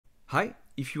Hi,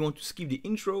 if you want to skip the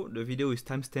intro, the video is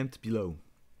timestamped below.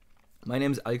 My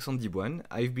name is Alexandre Diboine.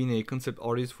 I've been a concept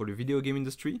artist for the video game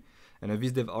industry and a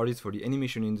VizDev artist for the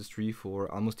animation industry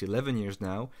for almost 11 years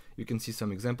now. You can see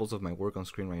some examples of my work on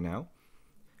screen right now.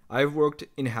 I've worked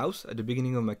in-house at the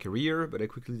beginning of my career, but I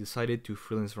quickly decided to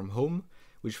freelance from home,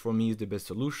 which for me is the best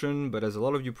solution, but as a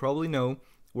lot of you probably know,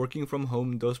 working from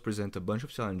home does present a bunch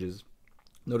of challenges,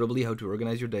 notably how to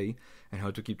organize your day and how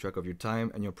to keep track of your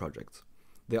time and your projects.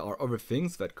 There are other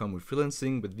things that come with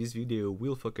freelancing, but this video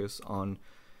will focus on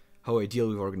how I deal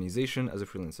with organization as a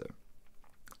freelancer.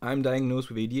 I'm diagnosed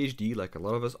with ADHD like a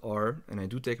lot of us are, and I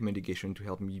do take medication to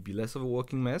help me be less of a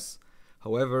walking mess.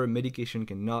 However, medication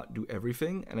cannot do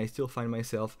everything, and I still find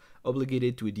myself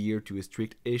obligated to adhere to a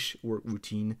strict-ish work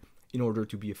routine in order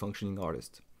to be a functioning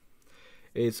artist.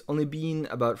 It's only been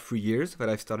about 3 years that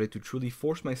I've started to truly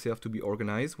force myself to be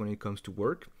organized when it comes to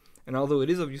work, and although it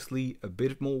is obviously a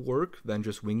bit more work than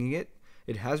just winging it,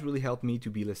 it has really helped me to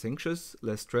be less anxious,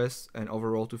 less stressed, and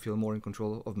overall to feel more in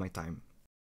control of my time.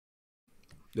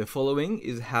 The following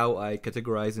is how I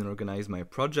categorize and organize my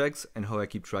projects and how I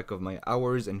keep track of my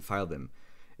hours and file them.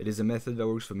 It is a method that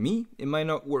works for me. It might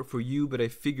not work for you, but I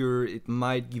figure it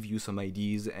might give you some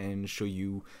ideas and show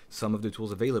you some of the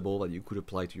tools available that you could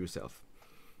apply to yourself.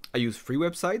 I use free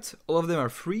websites. All of them are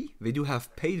free. They do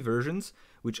have paid versions,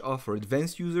 which offer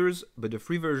advanced users, but the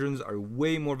free versions are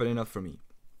way more than enough for me.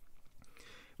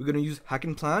 We're going to use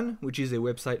Hacknplan, which is a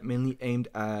website mainly aimed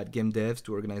at game devs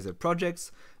to organize their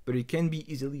projects, but it can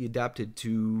be easily adapted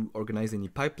to organize any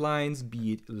pipelines,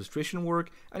 be it illustration work,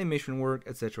 animation work,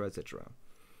 etc., etc.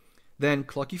 Then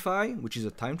Clockify, which is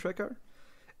a time tracker,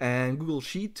 and Google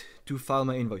Sheet to file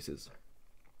my invoices.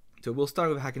 So we'll start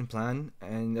with Hacknplan,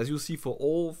 and as you'll see for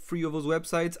all 3 of those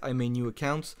websites, I made new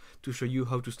accounts to show you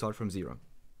how to start from zero.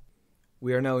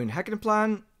 We are now in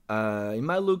Hacknplan. It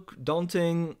might look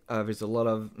daunting. There's a lot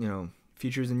of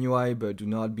features in UI, but do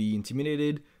not be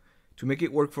intimidated. To make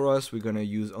it work for us, we're gonna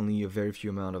use only a very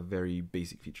few amount of very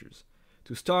basic features.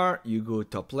 To start, you go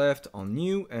top left on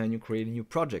new and you create a new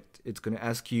project. It's gonna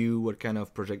ask you what kind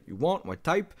of project you want, what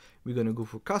type. We're gonna go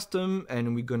for custom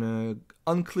and we're gonna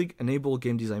unclick enable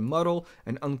game design model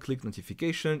and unclick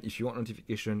notification. If you want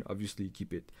notification, obviously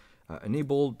keep it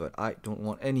enabled, but I don't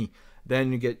want any.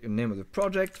 Then you get your name of the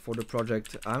project. For the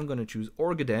project, I'm gonna choose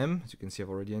Orgadem. As you can see, I've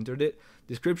already entered it.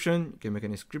 Description, you can make a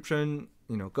description,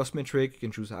 cost metric, you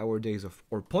can choose hour, days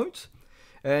or points,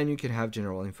 and you can have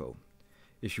general info.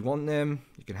 If you want them,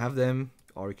 you can have them,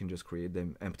 or you can just create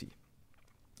them empty.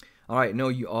 All right, now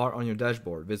you are on your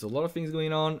dashboard. There's a lot of things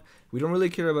going on. We don't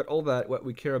really care about all that. What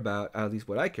we care about, at least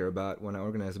what I care about when I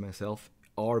organize myself,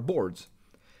 are boards.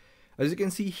 As you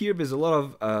can see here, there's a lot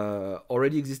of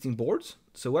already existing boards.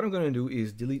 So what I'm going to do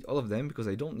is delete all of them because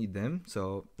I don't need them.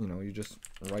 So, you just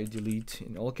write delete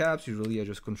in all caps. Usually I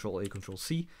just Control-A,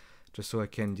 Control-C, just so I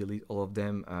can delete all of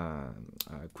them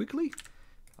quickly.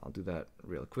 I'll do that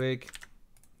real quick.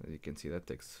 As you can see, that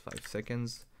takes 5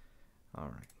 seconds. All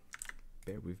right,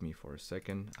 bear with me for a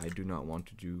second. I do not want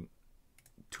to do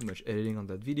too much editing on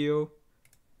that video.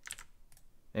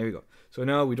 There we go. So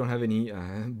now we don't have any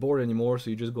board anymore.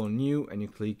 So you just go on new and you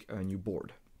click a new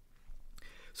board.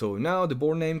 So now the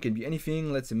board name can be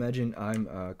anything. Let's imagine I'm,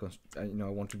 I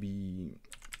want to be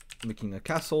making a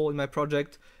castle in my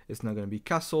project. It's not going to be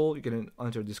castle. You can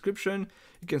enter a description.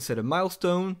 You can set a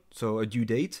milestone, so a due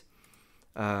date.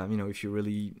 If you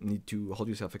really need to hold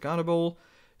yourself accountable.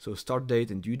 So start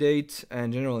date and due date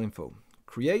and general info.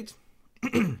 Create.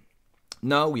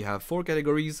 Now we have 4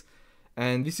 categories.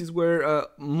 And this is where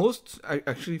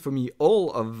actually for me,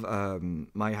 all of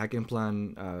my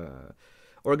Hacknplan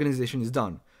organization is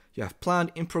done. You have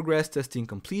planned, in progress, testing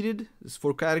completed. There's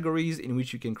 4 categories in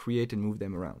which you can create and move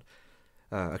them around.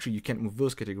 Actually, you can't move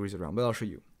those categories around, but I'll show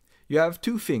you. You have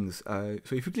 2 things. So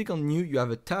if you click on new, you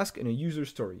have a task and a user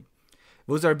story.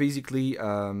 Those are basically,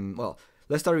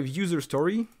 let's start with user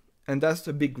story. And that's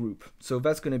a big group. So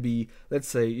that's going to be, let's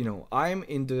say, I'm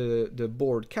in the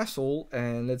board castle,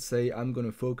 and let's say I'm going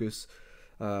to focus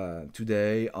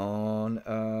today on,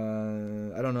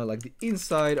 I don't know, like the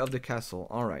inside of the castle.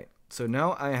 All right. So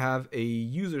now I have a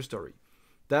user story.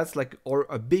 That's like, or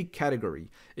a big category.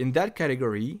 In that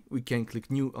category, we can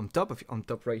click new on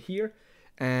top right here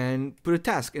and put a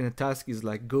task. And a task is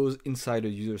like goes inside a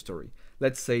user story.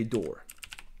 Let's say door.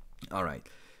 All right.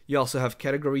 You also have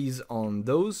categories on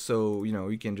those, so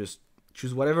you can just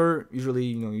choose whatever. Usually,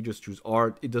 you just choose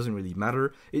art. It doesn't really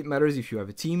matter. It matters if you have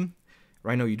a team.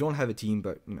 Right now, you don't have a team,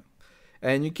 but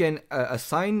and you can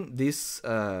assign this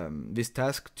this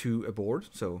task to a board.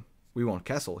 So we want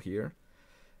castle here.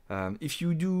 If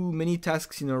you do many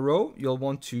tasks in a row, you'll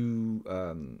want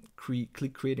to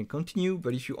click create and continue,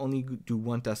 but if you only do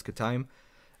one task at a time,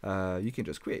 you can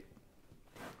just create.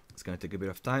 It's going to take a bit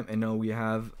of time, and now we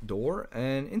have door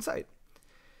and inside.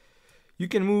 You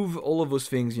can move all of those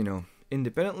things, you know,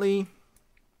 independently.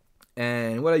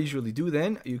 And what I usually do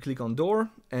then, you click on door,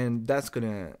 and that's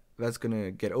gonna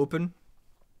get open.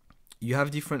 You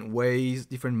have different ways,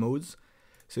 different modes.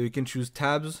 So you can choose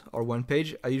tabs or one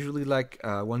page. I usually like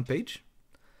one page.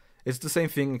 It's the same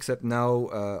thing, except now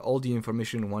all the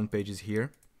information on one page is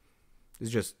here.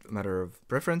 It's just a matter of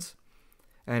preference.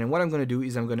 And what I'm going to do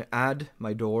is I'm going to add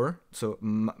my door. So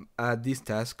add this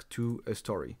task to a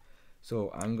story.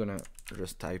 So I'm going to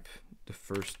just type the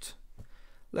first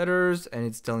letters, and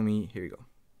it's telling me, here you go.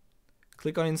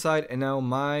 Click on inside, and now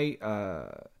my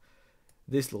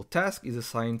this little task is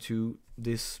assigned to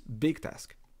this big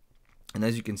task. And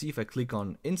as you can see, if I click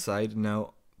on inside,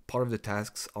 now part of the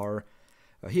tasks are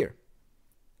here.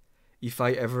 If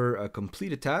I ever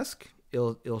complete a task,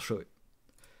 it'll show it.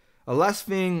 A last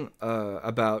thing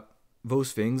about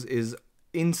those things is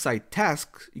inside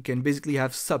tasks, you can basically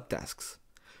have subtasks.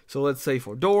 So let's say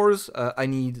for doors, I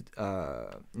need,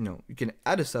 you can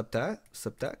add a subtask,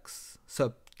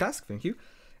 thank you.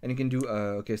 And you can do,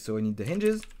 okay, so I need the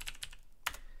hinges.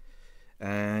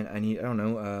 And I need, I don't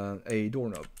know, a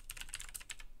doorknob.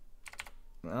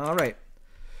 All right.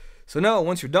 So now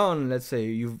once you're done, let's say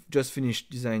you've just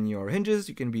finished designing your hinges,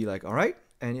 you can be like, all right,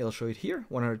 and it'll show it here.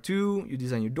 1 or 2, you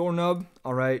design your doorknob.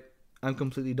 All right, I'm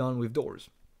completely done with doors.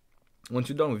 Once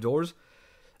you're done with doors,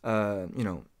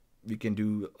 you can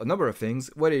do a number of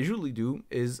things. What I usually do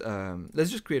is,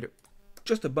 let's just create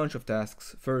just a bunch of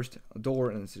tasks. First, a door,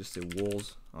 and let's just say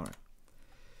walls. All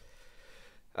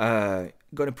right.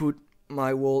 Gonna put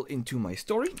my wall into my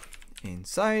story.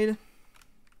 Inside.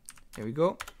 Here we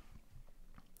go.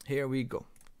 Here we go.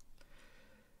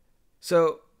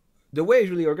 So the way I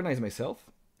usually organize myself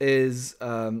is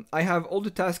I have all the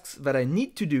tasks that I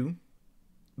need to do,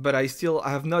 but I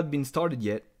have not been started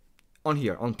yet on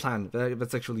here, on plan.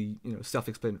 That's actually,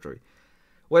 self-explanatory.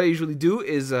 What I usually do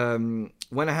is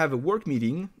when I have a work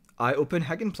meeting, I open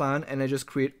Hacknplan and I just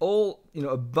create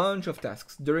a bunch of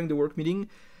tasks during the work meeting,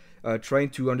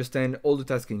 trying to understand all the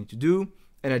tasks I need to do.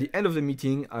 And at the end of the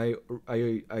meeting, I'll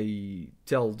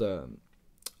tell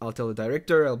the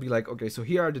director, I'll be like, okay, so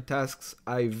here are the tasks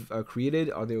I've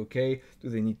created. Are they okay? Do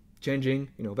they need changing?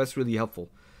 That's really helpful.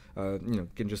 You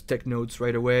can just take notes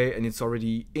right away, and it's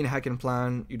already in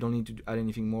Hacknplan. You don't need to add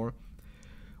anything more.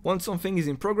 Once something is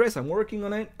in progress, I'm working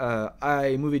on it.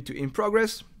 I move it to in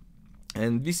progress,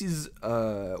 and this is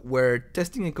where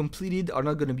testing and completed are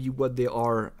not going to be what they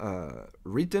are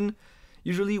written.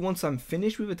 Usually, once I'm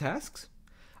finished with the tasks,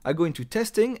 I go into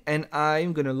testing, and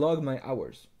I'm going to log my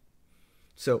hours.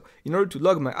 So in order to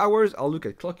log my hours, I'll look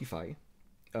at Clockify,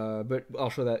 but I'll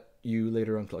show that you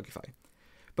later on Clockify.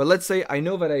 But let's say I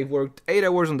know that I've worked 8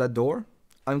 hours on that door.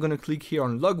 I'm going to click here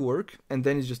on log work, and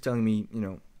then it's just telling me,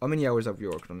 how many hours have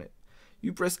you worked on it.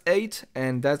 You press 8,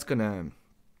 and that's going to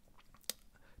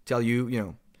tell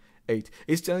you, 8.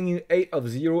 It's telling you 8 of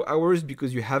 0 hours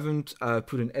because you haven't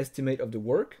put an estimate of the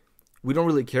work. We don't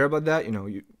really care about that.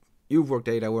 You've worked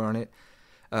 8 hours on it.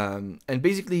 And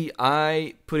basically,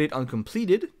 I put it on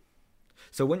completed.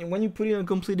 So when you put it on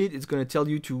completed, it's going to tell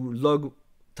you to log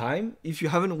time. If you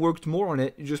haven't worked more on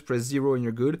it, you just press 0 and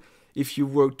you're good. If you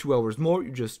worked 2 hours more,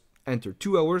 you just enter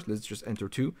 2 hours. Let's just enter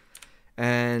 2.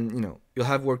 And, you'll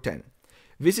have work 10.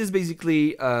 This is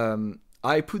basically,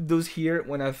 I put those here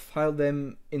when I've filed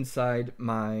them inside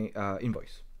my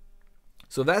invoice.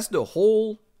 So that's the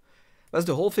whole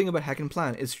thing about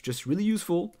Hacknplan. It's just really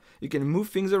useful. You can move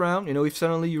things around. If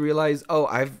suddenly you realize, oh,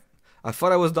 I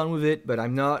thought I was done with it, but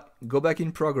I'm not. Go back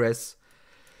in progress.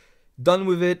 Done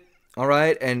with it. All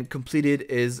right. And completed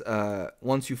is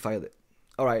once you file it.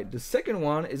 All right. The second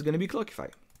one is going to be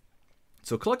Clockify.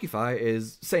 So Clockify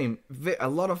is same. A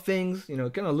lot of things.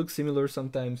 Kind of look similar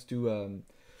sometimes to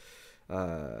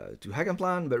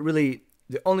Hacknplan, but really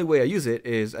the only way I use it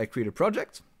is I create a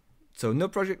project. So no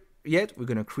project yet. We're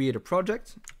going to create a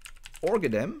project.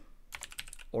 Orgadem.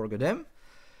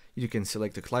 You can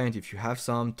select a client if you have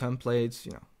some templates,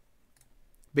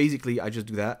 Basically, I just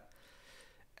do that.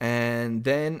 And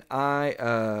then I,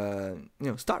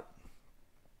 start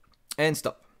and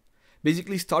stop.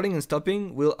 Basically, starting and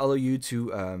stopping will allow you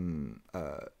to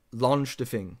launch the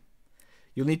thing.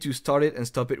 You'll need to start it and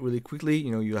stop it really quickly.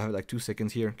 You'll have like 2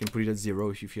 seconds here. You can put it at 0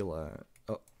 if you feel,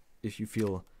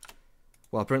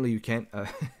 well, apparently you can't,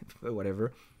 but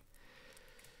whatever.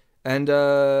 And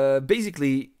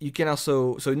basically, you can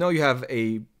also, so now you have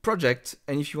a project,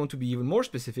 and if you want to be even more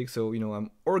specific, so,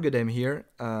 I'm Orgadem here,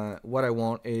 what I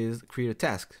want is create a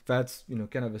task. That's,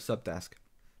 kind of a subtask.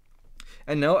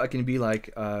 And now I can be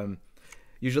like,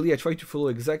 usually I try to follow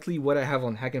exactly what I have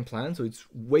on Hacknplan, so it's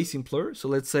way simpler. So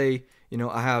let's say,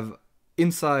 I have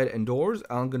inside and doors.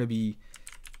 I'm gonna be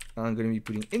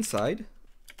putting inside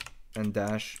and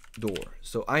dash door.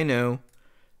 So I know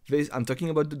this, I'm talking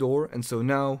about the door, and so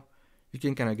now you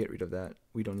can kind of get rid of that.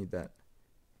 We don't need that.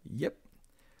 Yep.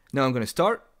 Now I'm gonna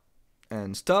start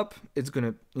and stop. It's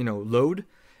gonna, load.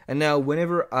 And now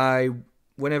whenever I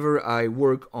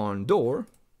work on door,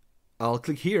 I'll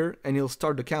click here and it'll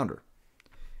start the counter.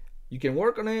 You can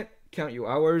work on it, count your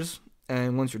hours,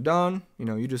 and once you're done,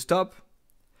 you just stop.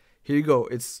 Here you go.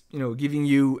 It's, giving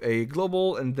you a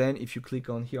global, and then if you click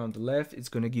on here on the left, it's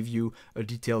going to give you a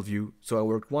detailed view. So I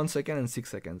worked 1 second and 6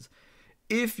 seconds.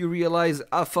 If you realize,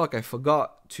 fuck, I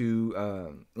forgot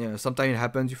to, sometimes it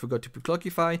happens, you forgot to put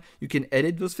Clockify, you can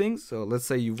edit those things. So let's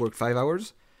say you worked 5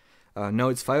 hours. Now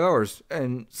it's 5 hours.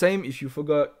 And same if you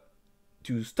forgot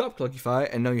to stop Clockify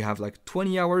and now you have like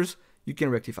 20 hours, you can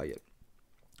rectify it.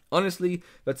 Honestly,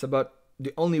 that's about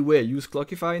the only way I use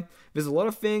Clockify. There's a lot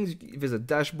of things. There's a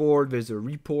dashboard, there's a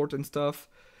report and stuff.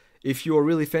 If you're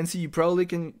really fancy, you probably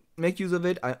can make use of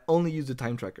it. I only use the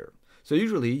time tracker. So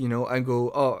usually, I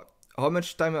go, how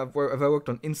much time have I worked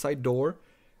on inside door?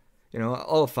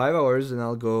 All of 5 hours, and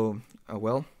I'll go,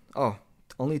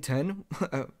 only 10.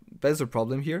 That's a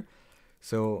problem here.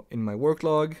 So in my work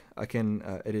log, I can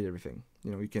edit everything.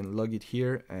 You can log it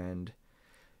here, and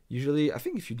usually, I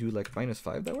think if you do like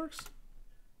 -5, that works.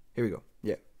 Here we go.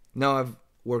 Yeah. Now I've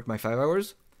worked my 5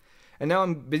 hours, and now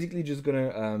I'm basically just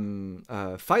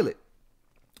gonna file it.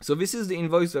 So this is the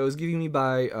invoice that was given me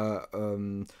by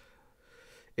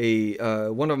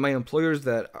one of my employers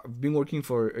that I've been working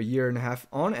for a year and a half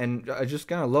on, and I just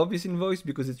kind of love this invoice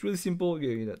because it's really simple. You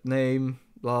give me that name,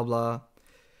 blah blah.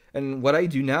 And what I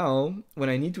do now, when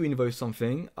I need to invoice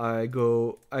something, I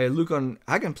look on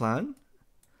Hacknplan,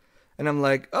 and I'm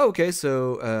like, oh, okay,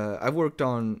 so I've worked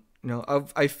on,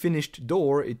 I finished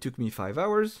door, it took me 5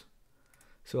 hours.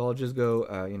 So I'll just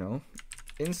go,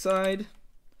 inside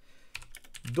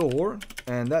door,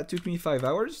 and that took me 5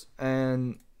 hours.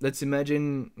 And let's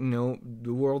imagine,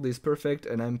 the world is perfect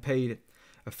and I'm paid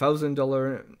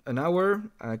 $1,000 an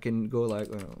hour. I can go like,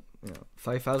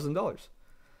 $5,000.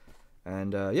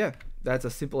 And yeah, that's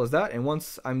as simple as that. And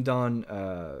once I'm done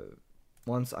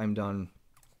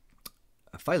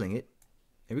filing it,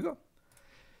 here we go.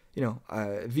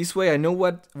 This way I know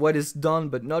what is done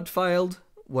but not filed,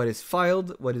 what is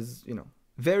filed, what is,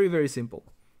 very, very simple.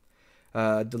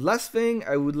 The last thing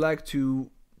I would like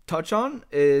to touch on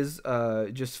is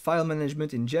just file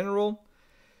management in general.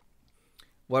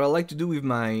 What I like to do with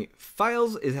my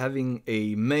files is having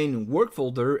a main work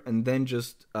folder and then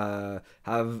just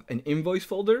have an invoice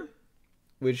folder,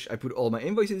 which I put all my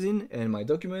invoices in and my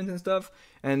documents and stuff.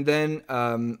 And then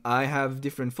I have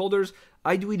different folders.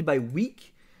 I do it by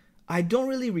week. I don't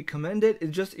really recommend it.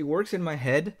 It works in my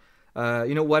head.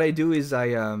 What I do is I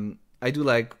do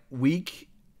like week,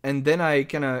 and then I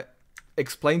kind of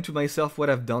explain to myself what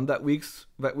I've done that week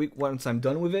once I'm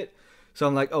done with it. So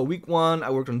I'm like, oh, week 1, I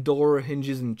worked on door,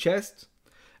 hinges, and chest.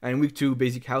 And week 2,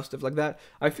 basic house, stuff like that.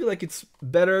 I feel like it's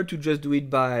better to just do it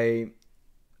by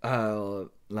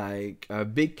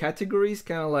big categories,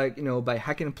 kind of like, by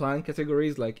Hacknplan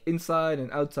categories, like inside and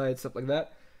outside, stuff like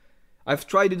that. I've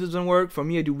tried, it doesn't work. For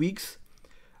me, I do weeks.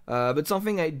 But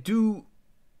something I do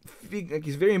think like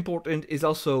is very important is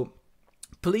also,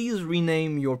 please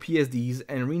rename your PSDs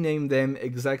and rename them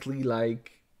exactly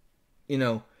like,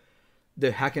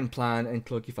 the Hacknplan and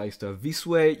Clockify stuff. This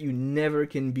way, you never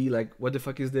can be like, what the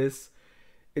fuck is this?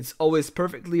 It's always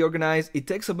perfectly organized. It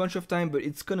takes a bunch of time, but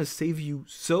it's gonna save you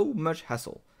so much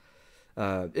hassle.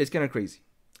 It's kind of crazy.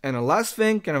 And a last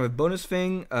thing, kind of a bonus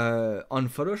thing, on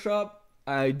Photoshop,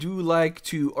 I do like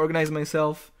to organize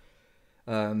myself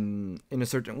in a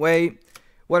certain way.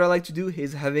 What I like to do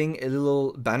is having a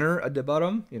little banner at the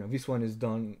bottom. This one is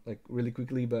done like really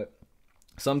quickly, but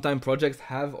sometimes projects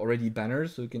have already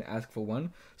banners, so you can ask for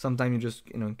one. Sometimes you just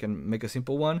can make a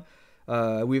simple one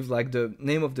with like the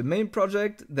name of the main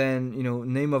project, then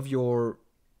name of your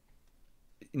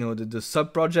the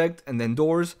sub project, and then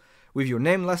doors with your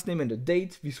name, last name, and the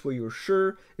date. This way you're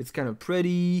sure it's kind of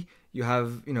pretty. You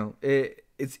have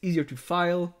it's easier to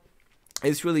file.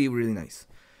 It's really, really nice.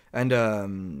 And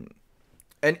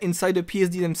inside the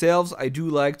PSD themselves, I do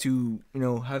like to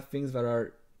have things that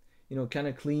are kind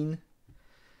of clean.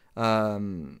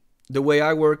 the way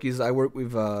I work is I work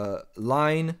with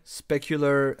line,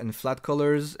 specular, and flat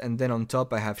colors, and then on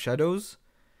top I have shadows.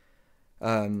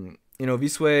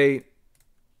 This way,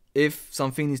 if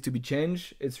something needs to be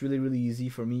changed, it's really easy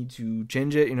for me to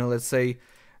change it. Let's say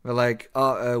we're like,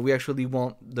 we actually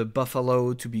want the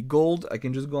buffalo to be gold. I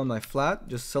can just go on my flat,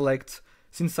 just select.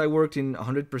 Since I worked in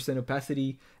 100%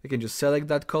 opacity, I can just select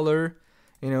that color,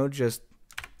 just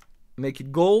make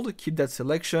it gold, keep that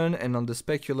selection, and on the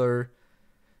specular,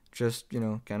 just,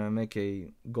 kind of make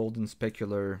a golden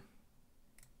specular,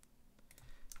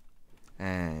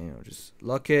 and, just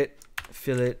lock it,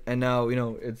 fill it, and now,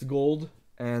 it's gold,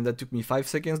 and that took me 5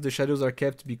 seconds. The shadows are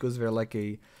kept because they're like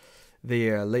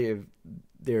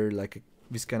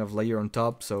this kind of layer on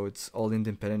top, so it's all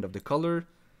independent of the color.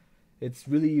 It's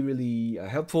really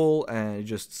helpful, and it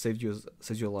just saves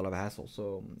you a lot of hassle.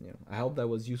 So I hope that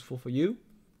was useful for you,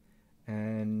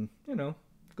 and good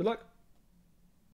luck.